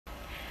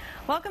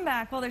Welcome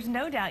back. Well, there's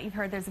no doubt you've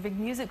heard there's a big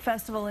music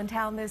festival in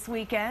town this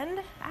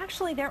weekend.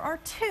 Actually, there are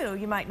two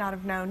you might not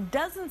have known.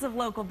 Dozens of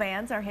local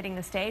bands are hitting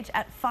the stage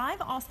at 5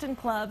 Austin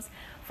clubs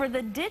for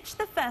the Ditch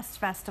the Fest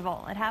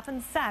Festival. It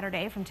happens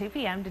Saturday from 2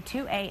 p.m. to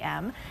 2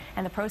 a.m.,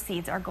 and the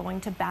proceeds are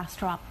going to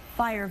Bastrop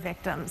fire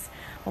victims.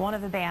 One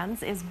of the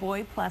bands is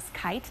Boy Plus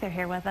Kite. They're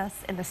here with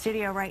us in the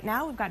studio right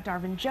now. We've got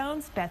Darvin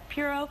Jones, Beth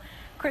Puro,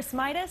 Chris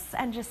Midas,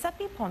 and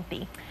Giuseppe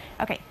Ponti.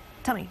 Okay.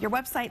 Tell me, your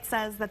website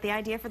says that the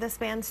idea for this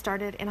band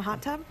started in a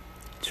hot tub?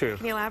 True.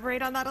 Can you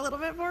elaborate on that a little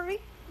bit for me?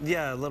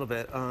 Yeah, a little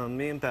bit.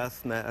 Me and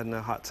Beth met in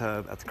a hot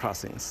tub at the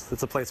Crossings.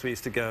 It's a place we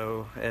used to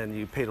go, and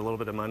you paid a little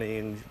bit of money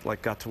and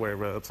got to wear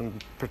robes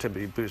and pretend to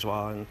be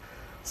bourgeois. And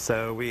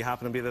so we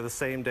happened to be there the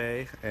same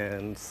day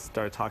and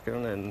started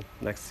talking, and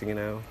next thing you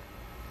know,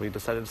 we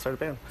decided to start a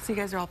band. So you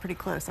guys are all pretty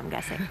close, I'm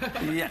guessing.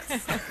 Yes.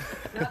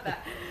 Not that.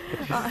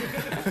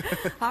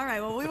 All right,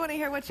 well, we want to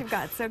hear what you've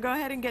got, so go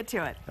ahead and get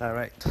to it. All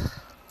right.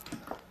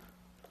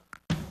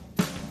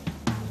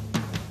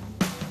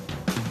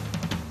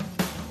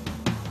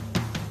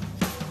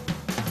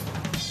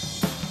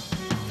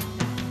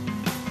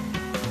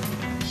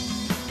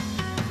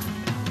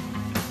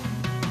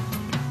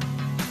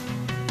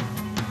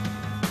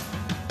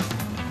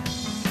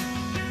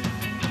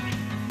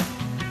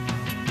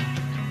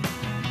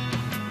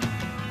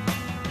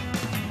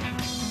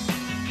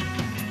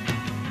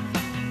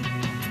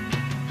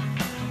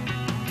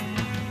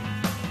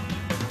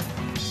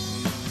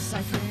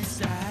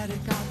 Static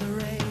on the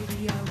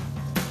radio.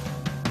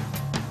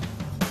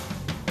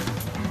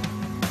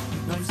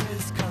 Noise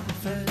is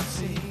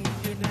comforting,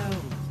 you know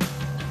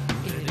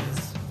it is.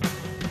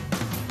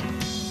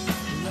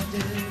 Love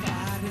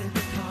divided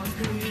the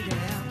concrete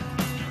and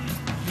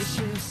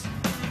vicious.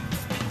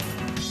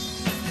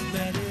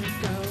 Let it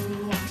go,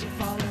 watch it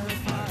fall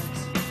apart.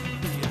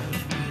 The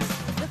enemies,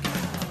 look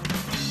out.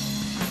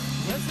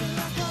 Where's the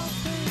rock of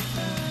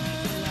paper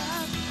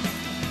left?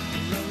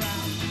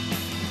 Around.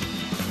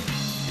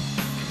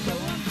 Go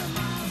on for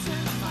miles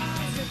and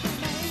miles if they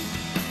make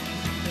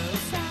no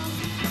sound.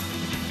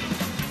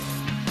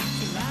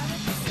 So light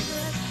up a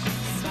cigarette,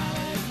 smile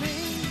at me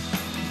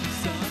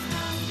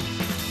somehow.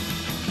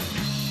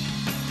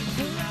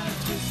 Pull out a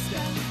twist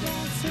and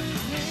dance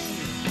with me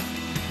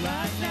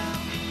right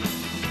now.